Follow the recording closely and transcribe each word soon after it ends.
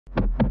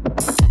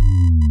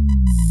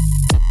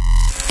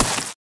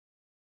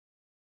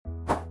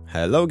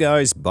Hello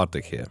guys,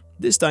 Bartek here.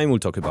 This time we'll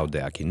talk about the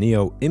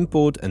Akeneo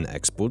import and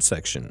export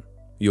section.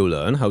 You'll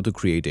learn how to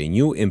create a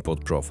new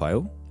import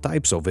profile,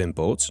 types of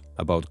imports,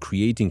 about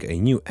creating a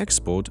new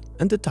export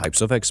and the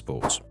types of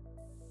exports.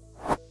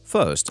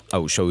 First, I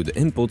will show you the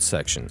import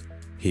section.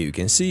 Here you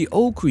can see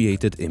all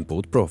created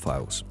import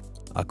profiles.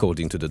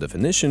 According to the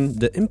definition,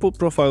 the import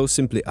profile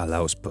simply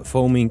allows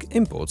performing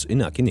imports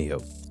in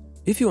Akeneo.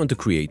 If you want to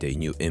create a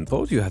new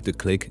import, you have to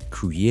click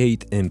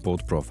Create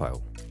Import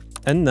Profile.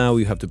 And now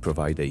you have to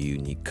provide a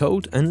unique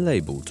code and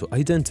label to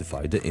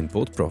identify the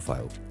import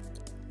profile.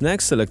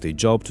 Next, select a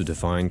job to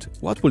define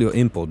what will your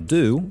import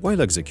do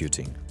while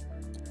executing.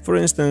 For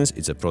instance,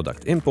 it's a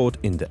product import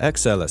in the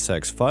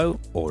XLSX file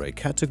or a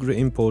category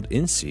import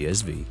in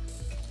CSV.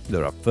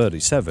 There are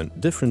 37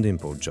 different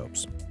import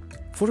jobs.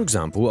 For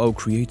example, I'll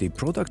create a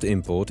product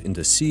import in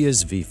the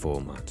CSV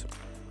format.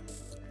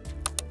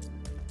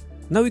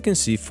 Now you can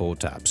see 4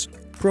 tabs: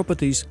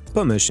 Properties,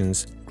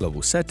 Permissions,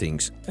 Global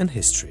Settings and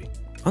History.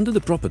 Under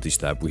the Properties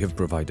tab, we have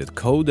provided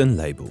code and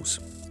labels.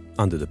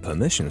 Under the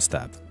Permissions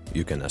tab,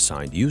 you can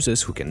assign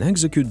users who can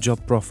execute job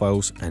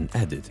profiles and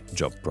edit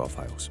job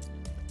profiles.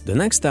 The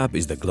next tab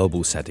is the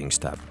Global Settings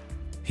tab.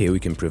 Here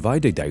we can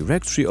provide a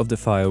directory of the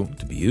file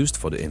to be used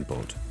for the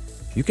import.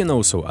 You can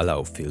also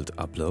allow field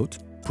upload,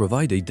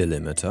 provide a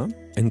delimiter,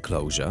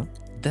 enclosure,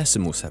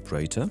 decimal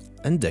separator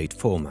and date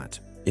format.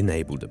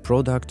 Enable the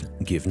product,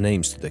 give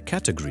names to the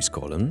categories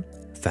column,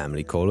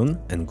 family column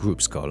and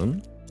groups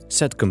column,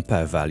 set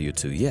compare value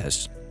to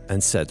yes,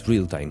 and set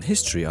real-time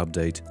history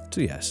update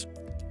to yes.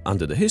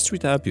 Under the History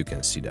tab, you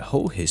can see the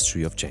whole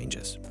history of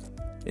changes.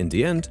 In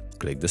the end,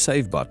 click the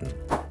Save button.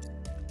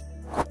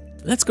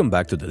 Let's come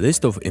back to the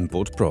list of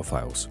import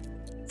profiles.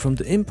 From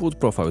the Import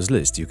Profiles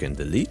list, you can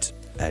delete,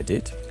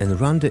 edit,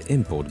 and run the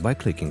import by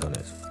clicking on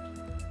it.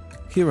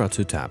 Here are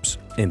 2 tabs: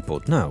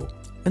 Import Now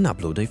and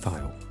Upload a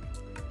File.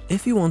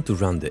 If you want to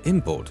run the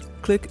import,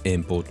 click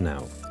Import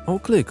Now, or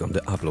click on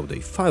the Upload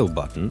a File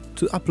button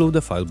to upload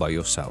the file by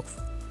yourself.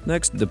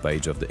 Next, the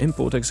page of the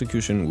import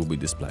execution will be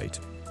displayed.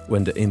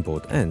 When the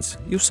import ends,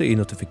 you'll see a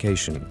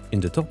notification in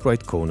the top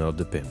right corner of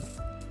the PIM.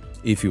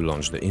 If you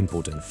launch the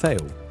import and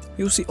fail,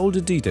 you'll see all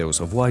the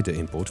details of why the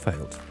import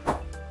failed.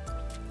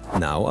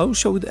 Now I will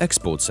show you the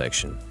export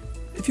section.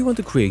 If you want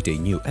to create a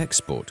new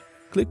export,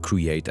 click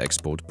Create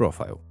Export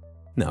Profile.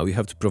 Now you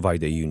have to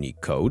provide a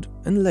unique code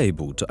and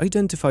label to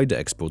identify the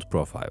export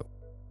profile.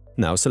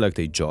 Now select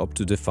a job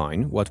to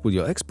define what will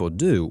your export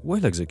do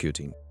while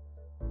executing.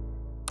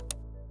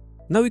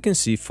 Now you can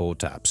see 4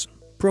 tabs: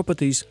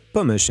 Properties,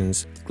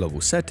 Permissions,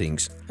 Global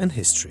Settings and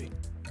History.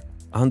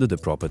 Under the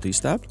Properties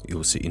tab, you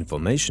will see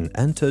information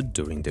entered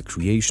during the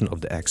creation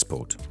of the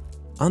export.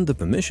 Under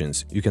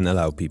Permissions, you can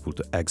allow people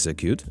to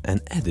execute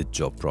and edit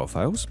job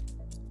profiles.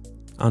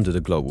 Under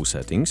the Global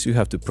Settings, you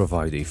have to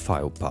provide a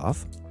file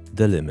path,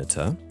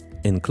 delimiter,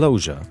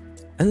 enclosure,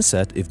 and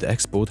set if the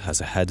export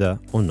has a header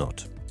or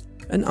not.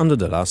 And under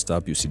the last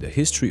tab, you see the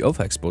history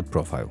of export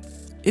profile.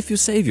 If you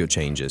save your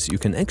changes, you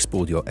can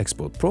export your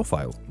export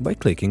profile by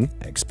clicking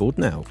Export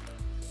Now.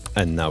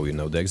 And now you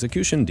know the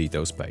execution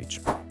details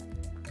page.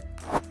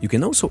 You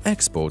can also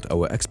export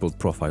our export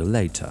profile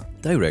later,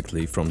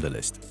 directly from the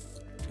list.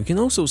 You can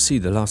also see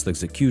the last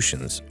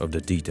executions of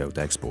the detailed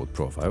export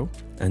profile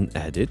and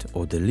edit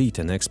or delete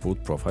an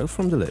export profile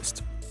from the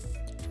list.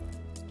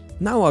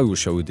 Now I will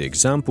show you the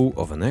example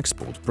of an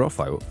export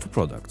profile for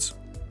products.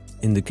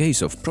 In the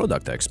case of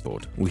product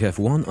export, we have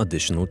one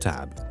additional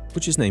tab,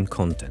 which is named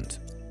Content.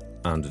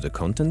 Under the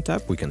Content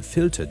tab, we can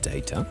filter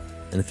data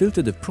and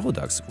filter the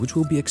products which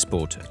will be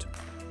exported.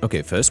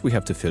 Okay, first we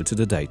have to filter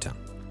the data.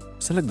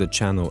 Select the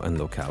channel and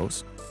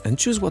locales and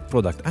choose what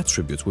product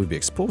attributes will be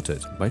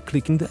exported by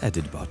clicking the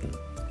Edit button.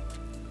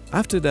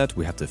 After that,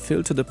 we have to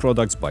filter the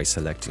products by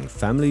selecting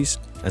families,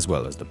 as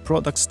well as the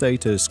product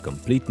status,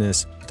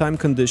 completeness, time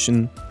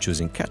condition,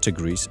 choosing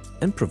categories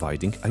and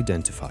providing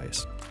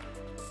identifiers.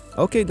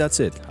 Okay, that's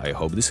it. I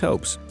hope this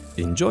helps.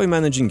 Enjoy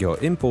managing your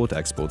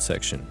import-export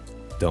section.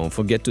 Don't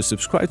forget to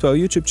subscribe to our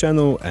YouTube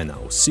channel and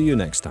I'll see you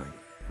next time.